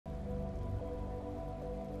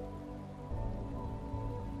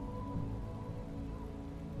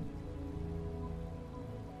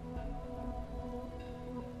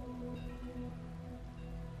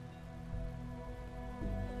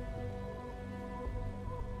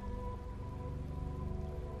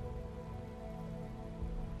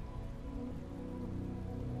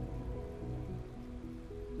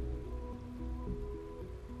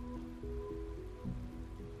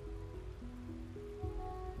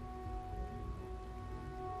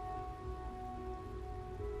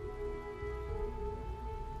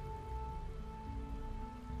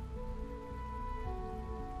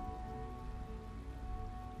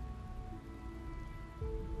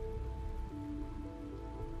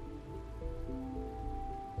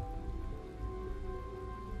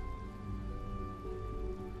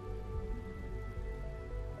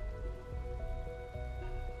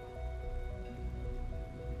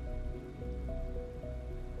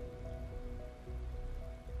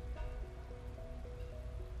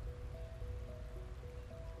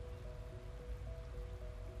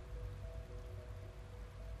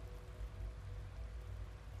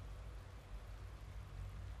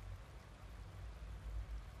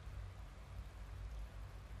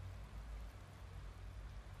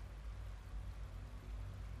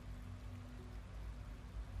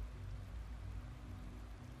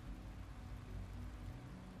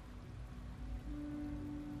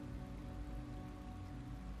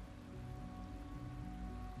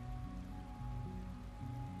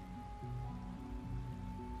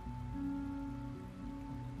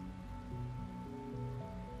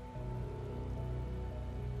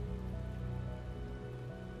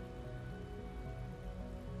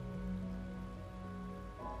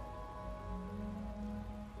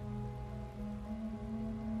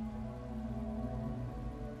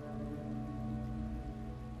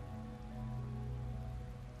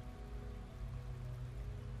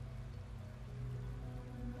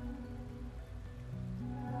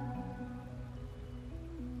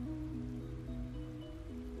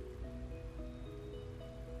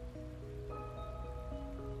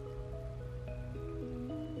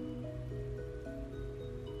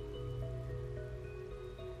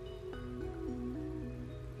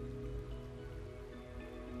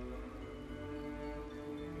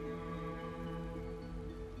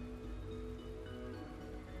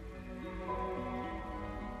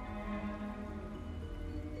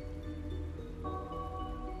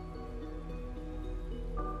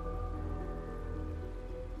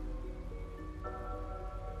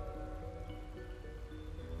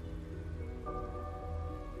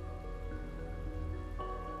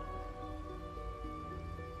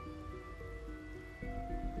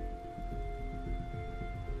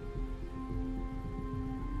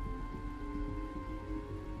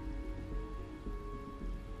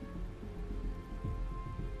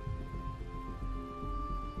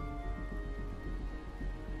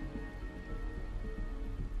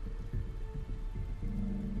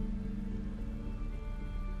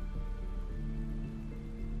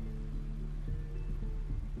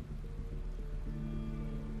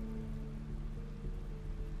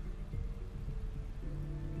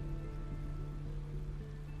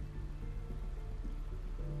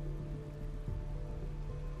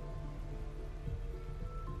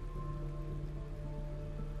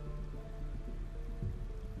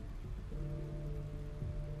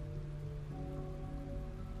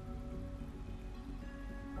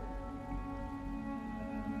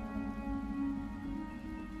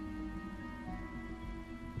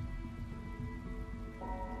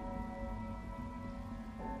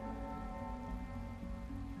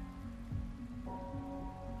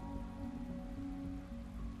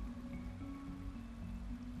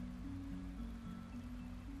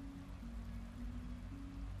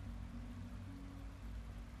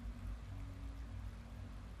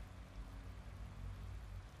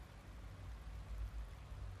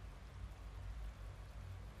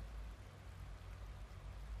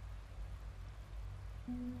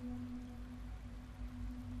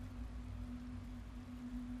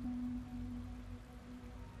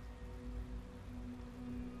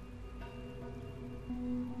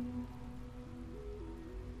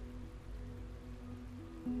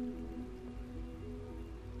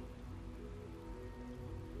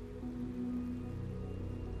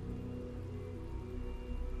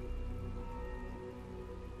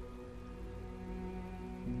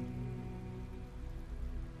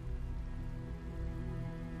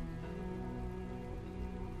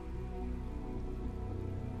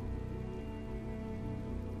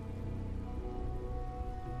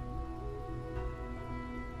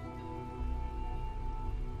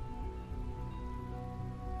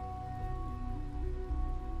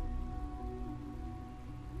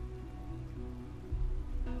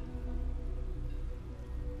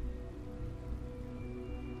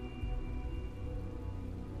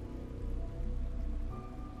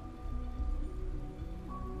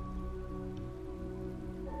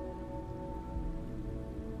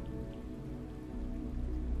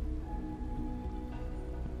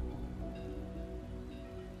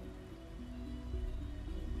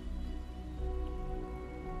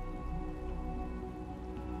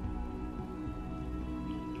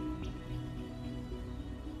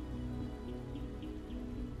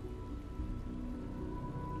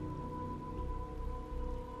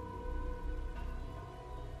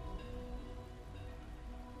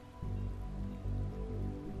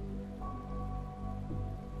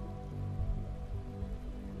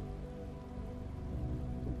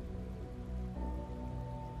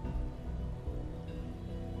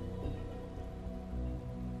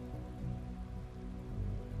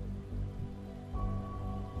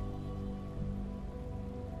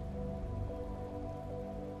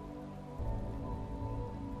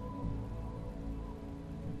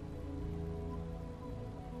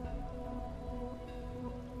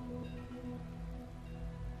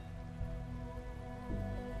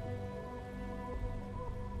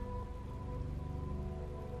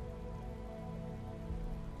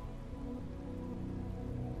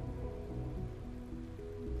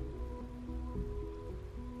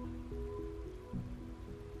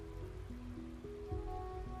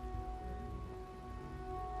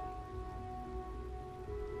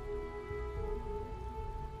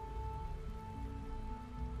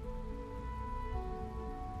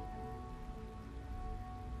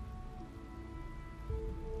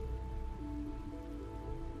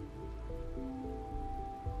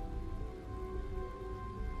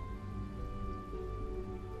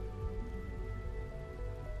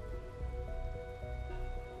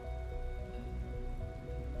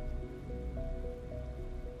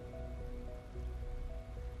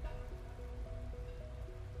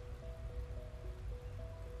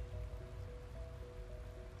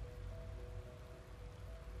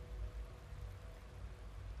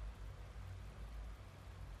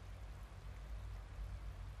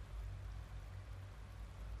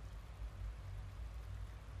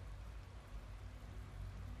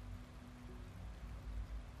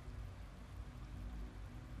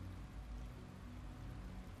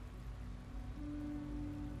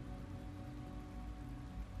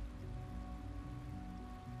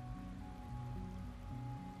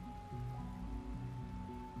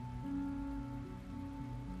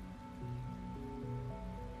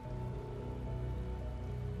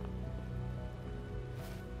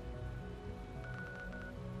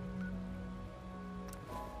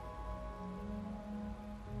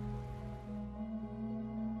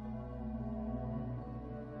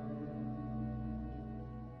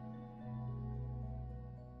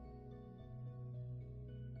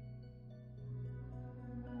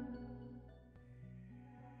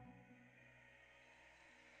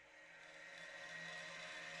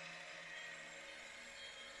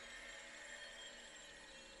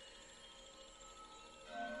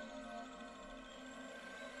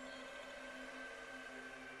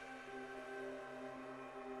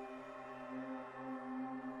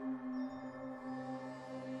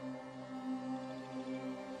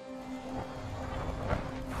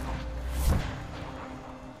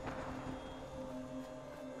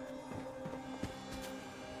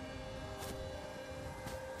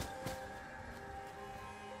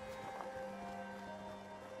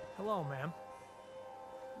Hello, ma'am.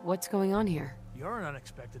 What's going on here? You're an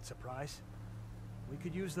unexpected surprise. We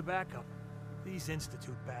could use the backup. These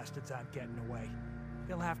Institute bastards aren't getting away.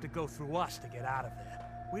 They'll have to go through us to get out of there.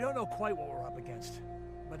 We don't know quite what we're up against,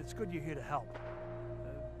 but it's good you're here to help.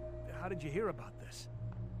 How did you hear about this?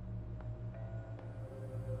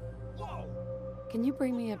 Whoa! Can you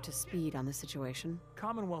bring me up to speed on the situation?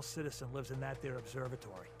 Commonwealth citizen lives in that there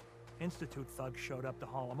observatory. Institute thugs showed up to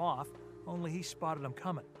haul him off, only he spotted them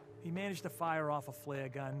coming. He managed to fire off a flare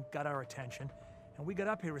gun, got our attention, and we got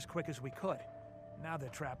up here as quick as we could. Now they're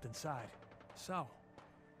trapped inside. So,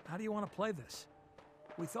 how do you want to play this?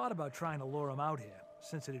 We thought about trying to lure them out here,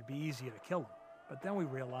 since it'd be easier to kill them. But then we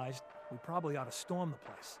realized we probably ought to storm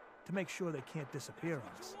the place, to make sure they can't disappear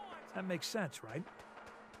on us. That makes sense, right?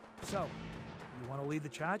 So, you want to lead the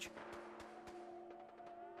charge?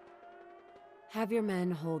 Have your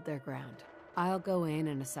men hold their ground. I'll go in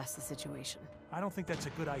and assess the situation. I don't think that's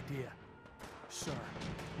a good idea. Sir,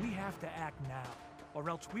 we have to act now, or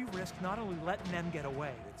else we risk not only letting them get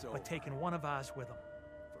away, but taking one of ours with them.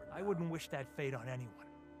 I wouldn't wish that fate on anyone.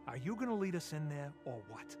 Are you gonna lead us in there, or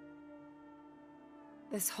what?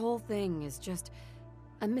 This whole thing is just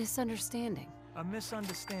a misunderstanding. A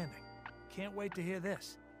misunderstanding. Can't wait to hear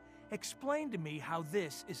this. Explain to me how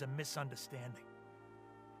this is a misunderstanding.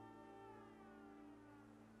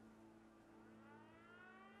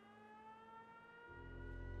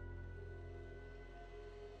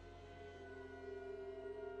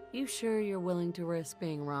 You sure you're willing to risk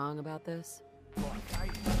being wrong about this? Look,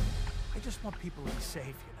 I just want people to be safe,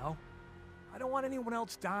 you know? I don't want anyone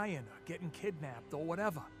else dying or getting kidnapped or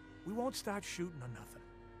whatever. We won't start shooting or nothing.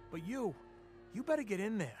 But you better get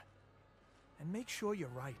in there. And make sure you're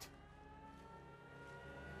right.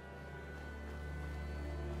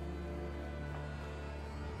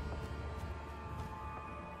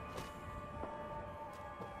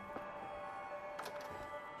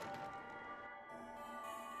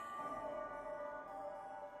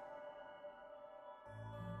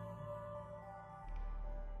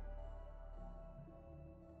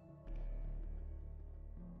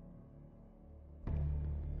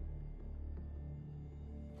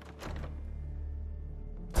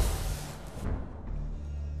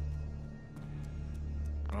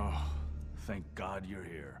 Thank God you're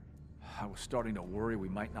here. I was starting to worry we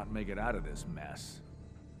might not make it out of this mess.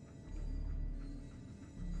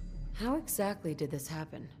 How exactly did this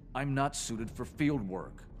happen? I'm not suited for field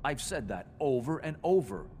work. I've said that over and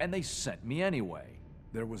over, and they sent me anyway.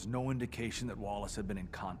 There was no indication that Wallace had been in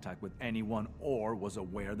contact with anyone or was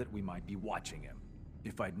aware that we might be watching him.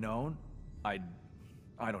 If I'd known, I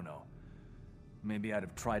don't know. Maybe I'd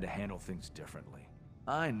have tried to handle things differently.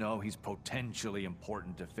 I know he's potentially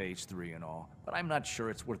important to Phase 3 and all, but I'm not sure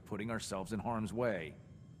it's worth putting ourselves in harm's way.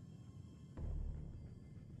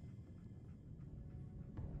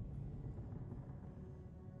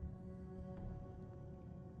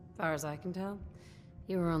 Far as I can tell,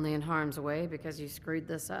 you were only in harm's way because you screwed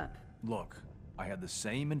this up. Look, I had the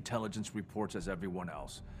same intelligence reports as everyone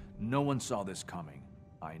else. No one saw this coming.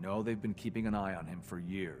 I know they've been keeping an eye on him for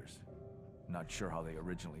years. Not sure how they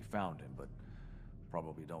originally found him, but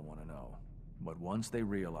probably don't want to know. But once they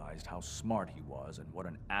realized how smart he was and what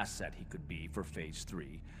an asset he could be for Phase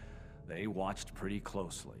 3, they watched pretty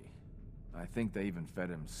closely. I think they even fed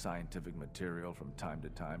him scientific material from time to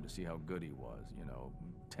time to see how good he was, you know,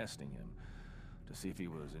 testing him, to see if he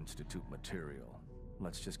was Institute material.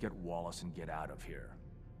 Let's just get Wallace and get out of here.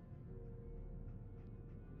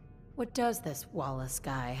 What does this Wallace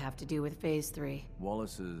guy have to do with Phase 3?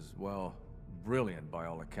 Wallace is, well, brilliant by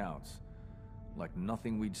all accounts. Like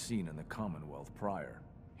nothing we'd seen in the Commonwealth prior.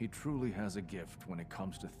 He truly has a gift when it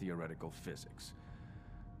comes to theoretical physics.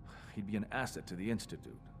 He'd be an asset to the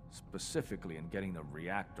Institute, specifically in getting the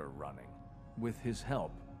reactor running. With his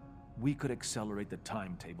help, we could accelerate the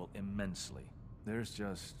timetable immensely. There's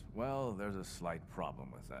a slight problem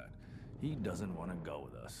with that. He doesn't want to go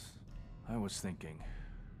with us. I was thinking,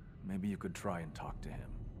 maybe you could try and talk to him.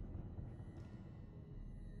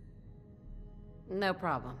 No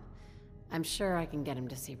problem. I'm sure I can get him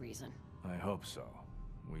to see reason. I hope so.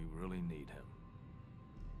 We really need him.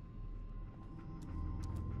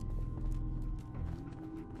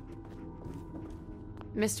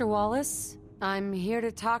 Mr. Wallace, I'm here to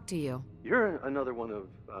talk to you. You're another one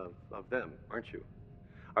of them, aren't you?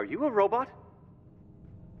 Are you a robot?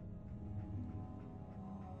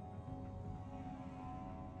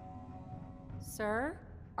 Sir,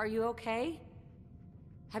 are you okay?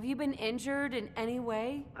 Have you been injured in any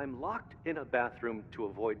way? I'm locked in a bathroom to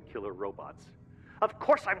avoid killer robots. Of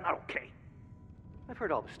course I'm not okay. I've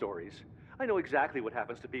heard all the stories. I know exactly what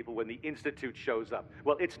happens to people when the Institute shows up.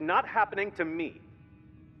 Well, it's not happening to me.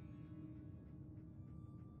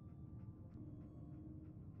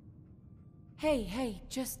 Hey,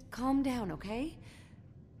 just calm down, okay?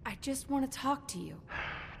 I just want to talk to you.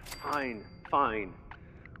 Fine.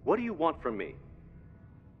 What do you want from me?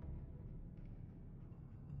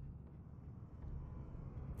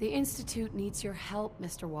 The Institute needs your help,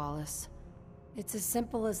 Mr. Wallace. It's as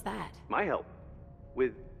simple as that. My help?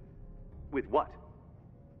 With With what?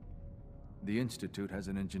 The Institute has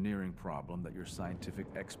an engineering problem that your scientific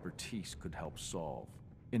expertise could help solve.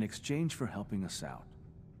 In exchange for helping us out,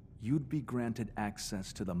 you'd be granted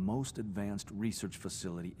access to the most advanced research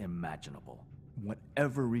facility imaginable.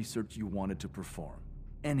 Whatever research you wanted to perform,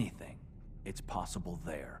 anything, it's possible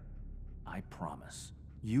there. I promise.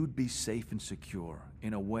 You'd be safe and secure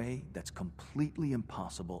in a way that's completely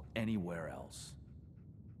impossible anywhere else.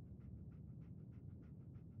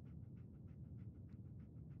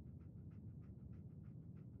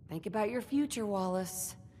 Think about your future,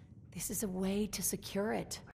 Wallace. This is a way to secure it.